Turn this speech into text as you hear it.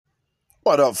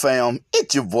What up, fam?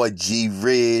 It's your boy G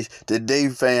Reg. Today,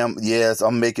 fam, yes,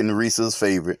 I'm making Resa'S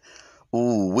favorite.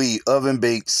 Ooh, oven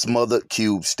baked smothered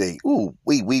cube steak. Ooh,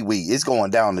 it's going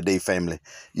down today, family.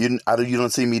 You don't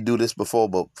see me do this before,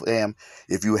 but fam,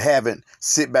 if you haven't,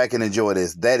 sit back and enjoy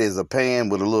this. That is a pan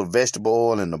with a little vegetable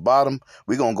oil in the bottom.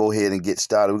 We're gonna go ahead and get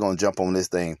started. We're gonna jump on this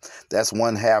thing. That's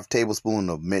 1/2 tablespoon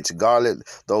of minced garlic.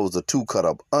 Those are 2 cut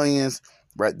up onions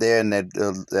right there, and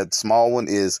that small one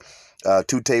is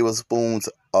 2 tablespoons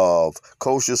of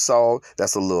kosher salt.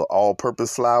 That's a little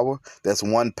all-purpose flour. That's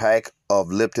 1 pack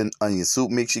of Lipton onion soup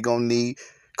mix you're going to need.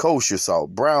 Kosher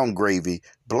salt, brown gravy,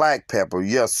 black pepper.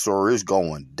 Yes, sir, it's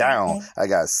going down. I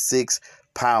got 6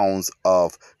 pounds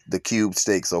of the cube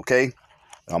steaks, okay?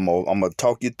 I'm gonna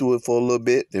talk you through it for a little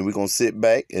bit, then we're going to sit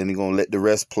back and we're going to let the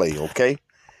rest play, okay?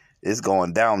 It's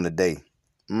going down today.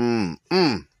 Yeah,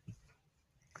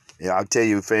 I'll tell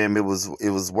you, fam, it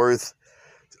was worth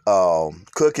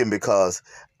cooking because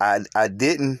I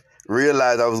didn't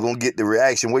realize I was gonna get the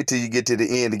reaction. Wait till you get to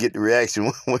the end to get the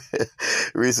reaction.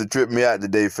 Risa tripped me out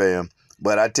today, fam.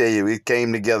 But I tell you, it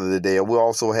came together today. We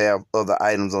also have other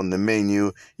items on the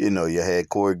menu. You know, you had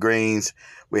cord greens.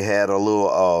 We had a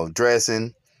little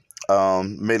dressing.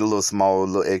 Made a little small,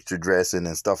 little extra dressing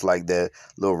and stuff like that.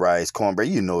 Little rice, cornbread,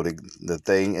 you know the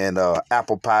thing. And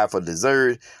apple pie for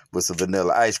dessert with some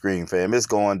vanilla ice cream, fam. It's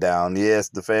going down. Yes,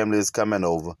 the family is coming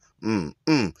over.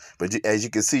 But as you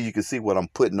can see what I'm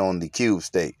putting on the cube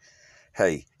steak.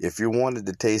 Hey, if you wanted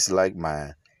to taste like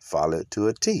mine, follow it to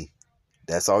a T.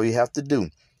 That's all you have to do.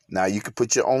 Now you can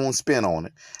put your own spin on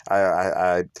it.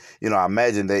 I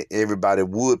imagine that everybody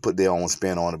would put their own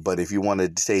spin on it. But if you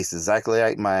wanted to taste exactly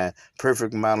like mine,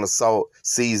 perfect amount of salt,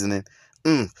 seasoning,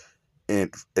 and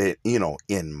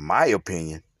in my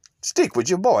opinion, stick with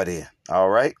your boy then. All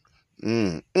right.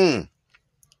 And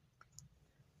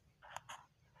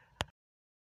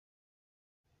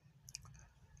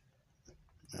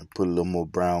put a little more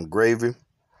brown gravy.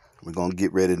 We're gonna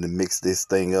get ready to mix this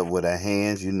thing up with our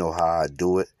hands. You know how I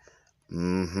do it.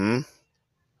 And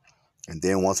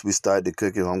then once we start the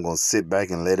cooking, I'm going to sit back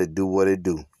and let it do what it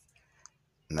do.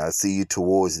 And I'll see you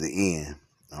towards the end.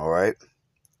 All right.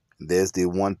 There's the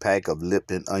 1 pack of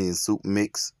Lipton onion soup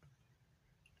mix.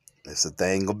 It's a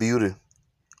thing of beauty.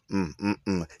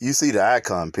 You see the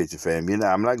icon picture, fam.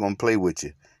 I'm not going to play with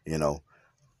you.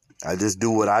 I just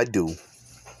do what I do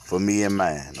for me and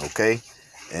mine. Okay.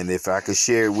 And if I could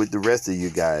share it with the rest of you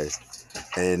guys,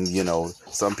 and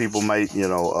some people might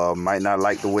not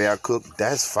like the way I cook,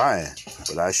 that's fine,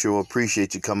 but I sure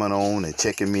appreciate you coming on and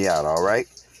checking me out. All right,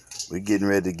 we're getting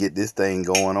ready to get this thing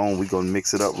going on. We're gonna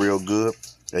mix it up real good.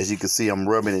 As you can see, I'm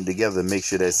rubbing it together to make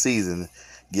sure that seasoning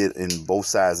get in both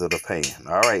sides of the pan.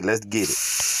 All right, let's get it.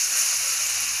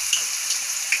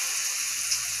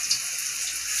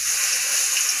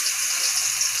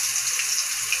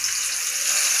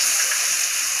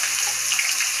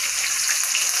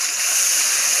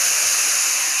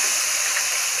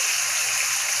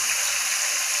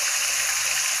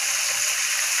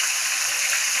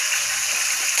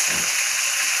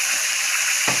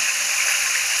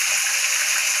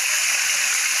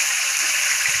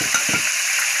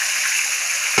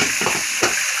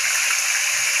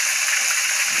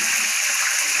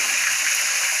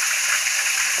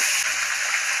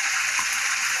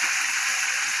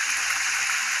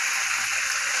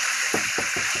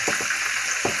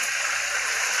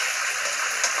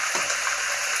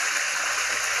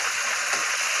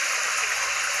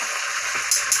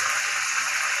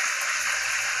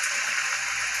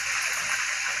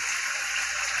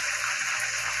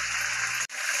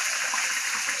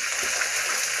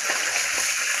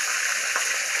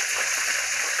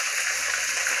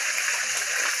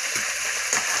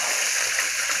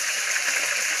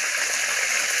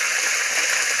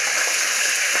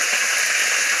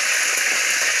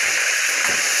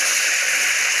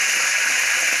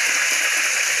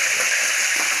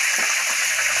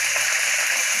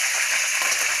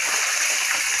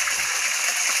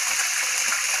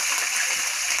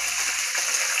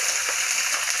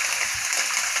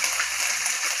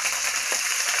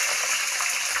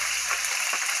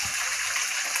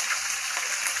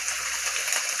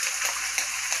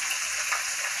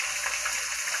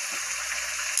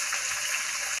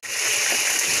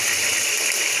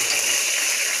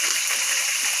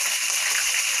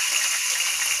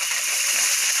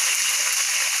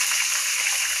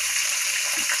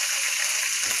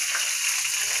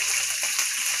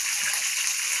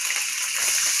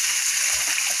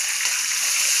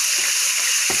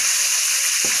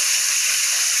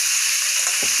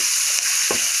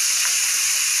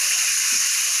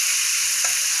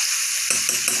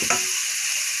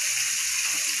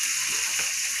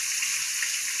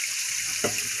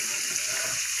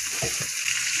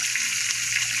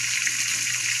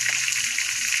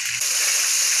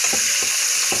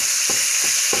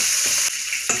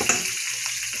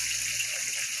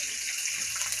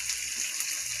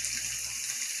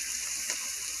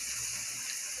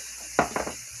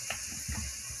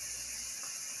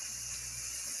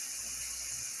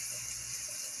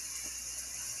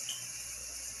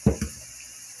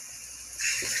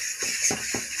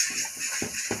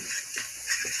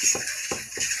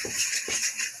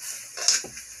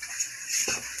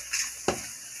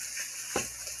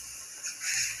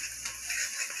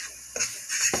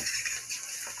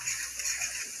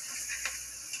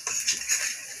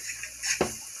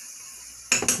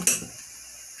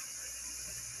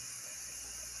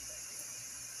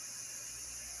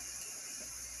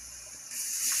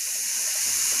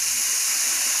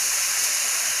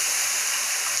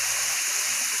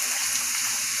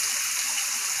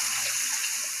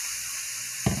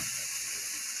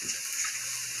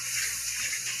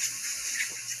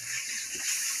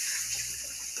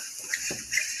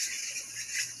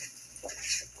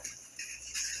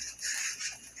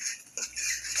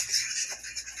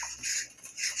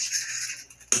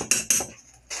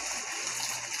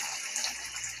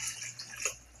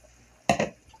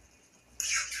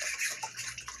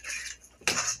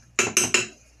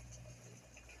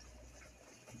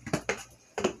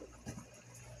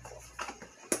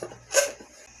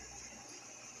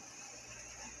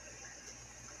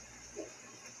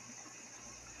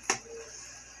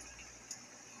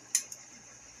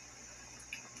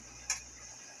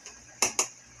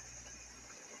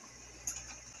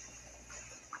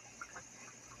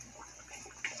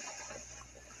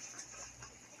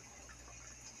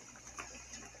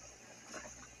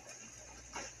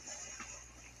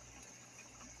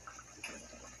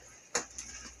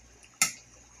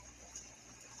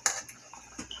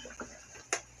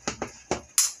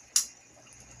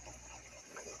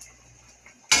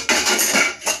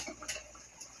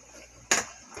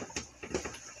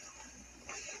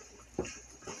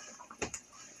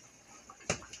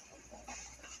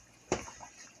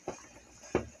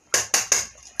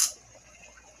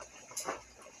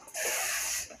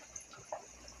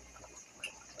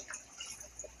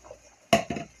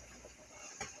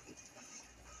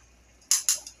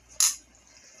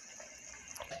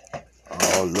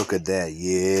 Oh, look at that.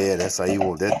 Yeah, that's how you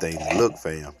want that thing to look,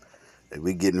 fam. And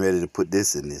we getting ready to put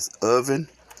this in this oven.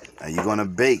 Now you're going to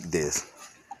bake this.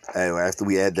 After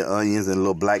we add the onions and a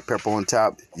little black pepper on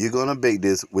top, you're going to bake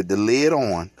this with the lid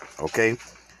on, okay,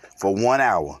 for 1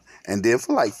 hour. And then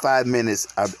for like 5 minutes,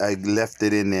 I left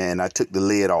it in there and I took the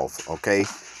lid off, okay,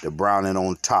 to brown it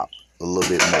on top a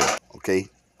little bit more, okay.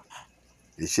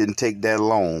 It shouldn't take that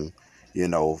long, you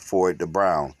know, for it to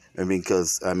brown. I mean,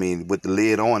 because, I mean, with the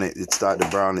lid on it, it started to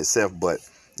brown itself. But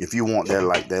if you want that,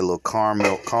 like, that little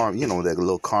caramel, you know, that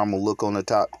little caramel look on the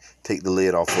top, take the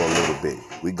lid off for a little bit.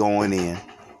 We going in,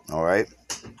 all right?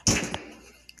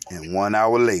 And 1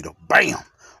 hour later, bam,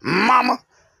 mama,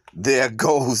 there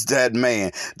goes that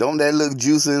man. Don't that look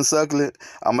juicy and succulent?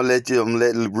 I'm gonna let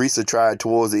Resa try it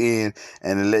towards the end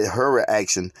and let her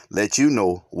reaction let you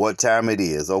know what time it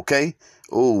is, okay?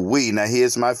 Ooh wee. Now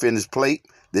here's my finished plate.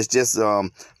 This just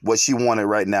what she wanted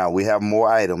right now. We have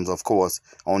more items, of course,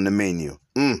 on the menu.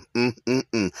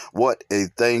 What a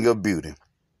thing of beauty.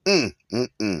 And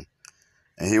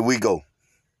here we go.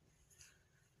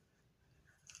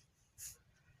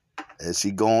 As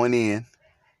she going in.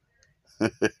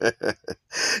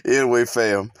 Anyway,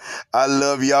 fam, I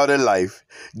love y'all to life.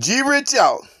 G Rich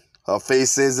out. Her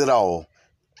face says it all.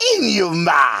 In your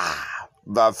mouth.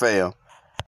 Bye, fam.